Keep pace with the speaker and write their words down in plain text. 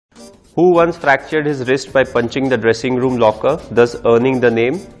Who once fractured his wrist by punching the dressing room locker, thus earning the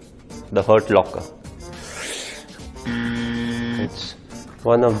name the Hurt Locker? It's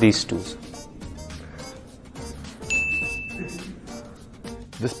one of these two.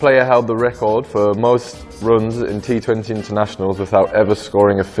 This player held the record for most runs in T20 internationals without ever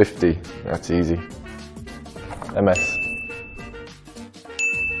scoring a 50. That's easy. MS.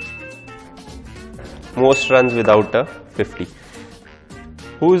 Most runs without a 50.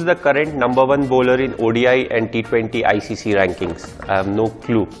 Who is the current #1 bowler in ODI and T20 ICC rankings? I have no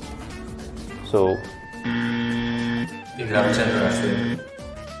clue. So, Ravichandran, Ashwin.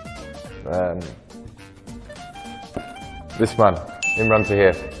 This man, Imran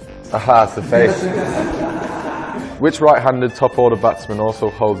Tahir. Aha, it's the face. Which right-handed top order batsman also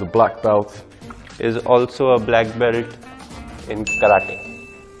holds a black belt? is also a black belt in karate.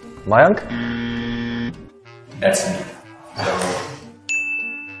 Mayank? That's me.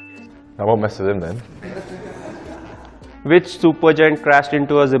 I won't mess with him then. Which supergiant crashed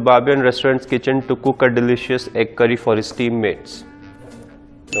into a Zimbabwean restaurant's kitchen to cook a delicious egg curry for his teammates?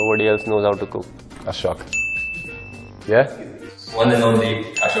 Nobody else knows how to cook. Ashok. Yeah? One and only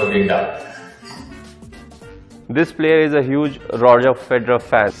Ashwin. This player is a huge Roger Federer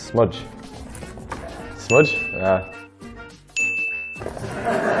fan. Smudge. Smudge? Yeah.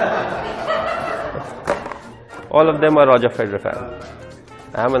 All of them are Roger Federer fans.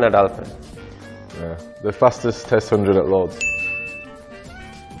 I am an Nadal fan. Yeah. The fastest Test 100 at Lords.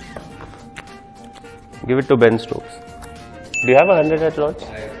 Give it to Ben Stokes. Do you have 100 at Lords?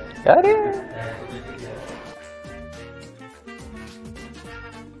 Yeah.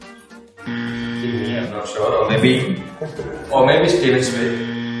 I'm not sure, or maybe Steven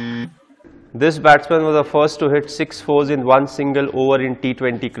Smith. This batsman was the first to hit 6 fours in one single over in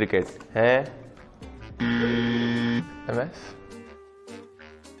T20 cricket. Eh? MS?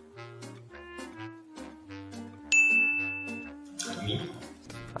 Me.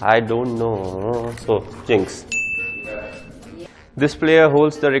 I don't know. So, Jinx. This player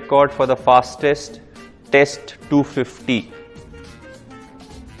holds the record for the fastest Test 250.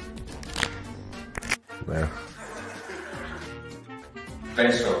 Yeah.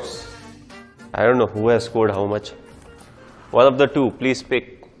 Ben Stokes. I don't know who has scored how much. One of the two, please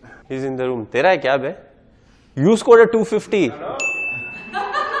pick. He's in the room. Tera hai kya be? You scored a 250.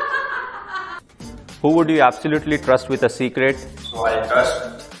 Who would you absolutely trust with a secret? So I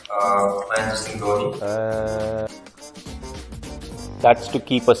trust Dhoni. That's to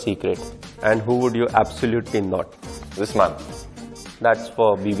keep a secret. And who would you absolutely not? This man. That's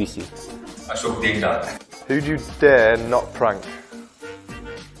for BBC. Ashok. Who do you dare not prank?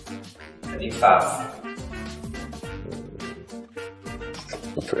 I think Faf.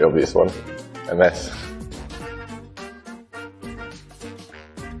 Pretty obvious one. MS.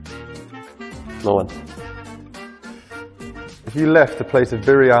 No one. If you left a plate of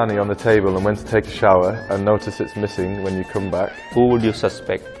biryani on the table and went to take a shower and notice it's missing when you come back, Who would you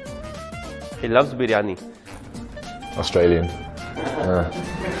suspect? He loves biryani. Australian.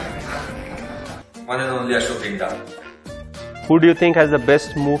 One and only Ashok. Who do you think has the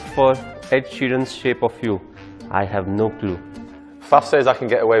best move for Ed Sheeran's Shape of You? I have no clue. Faf says I can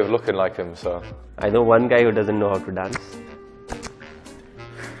get away with looking like him, so. I know one guy who doesn't know how to dance.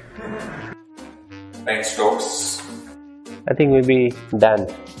 Ben Stokes. I think maybe Dan.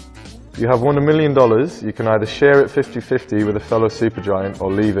 You have won $1 million. You can either share it 50-50 with a fellow supergiant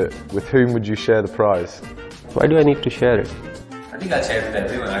or leave it. With whom would you share the prize? Why do I need to share it? I think I'll share it with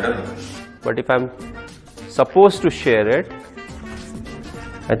everyone, I don't know. But if I'm supposed to share it,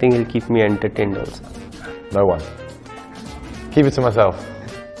 I think it'll keep me entertained also. No one. Keep it to myself.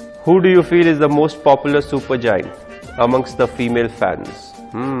 Who do you feel is the most popular supergiant amongst the female fans?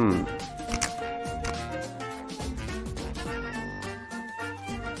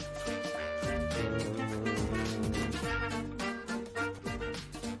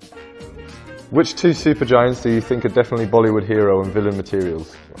 Which two supergiants do you think are definitely Bollywood hero and villain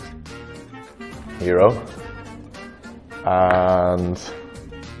materials? Hero and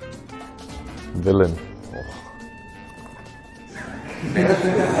villain.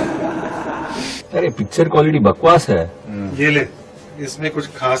 अरे picture quality बकवास है। ये ले, इसमें कुछ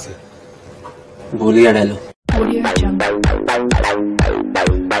खास है। भूलिया डालो।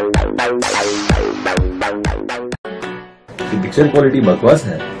 पिक्चर क्वालिटी बकवास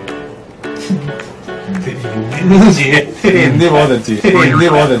है। हिंदी बहुत अच्छी है। हिंदी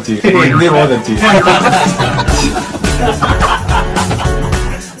बहुत अच्छी है। हिंदी बहुत अच्छी है।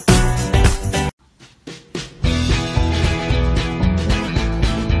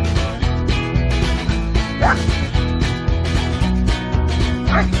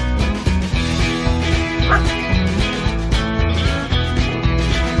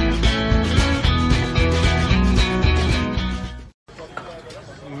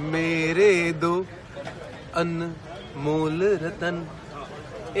 दो अनमोल रतन,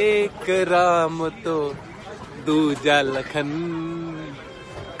 एक राम तो दूजा लखन,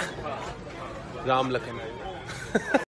 राम लखन।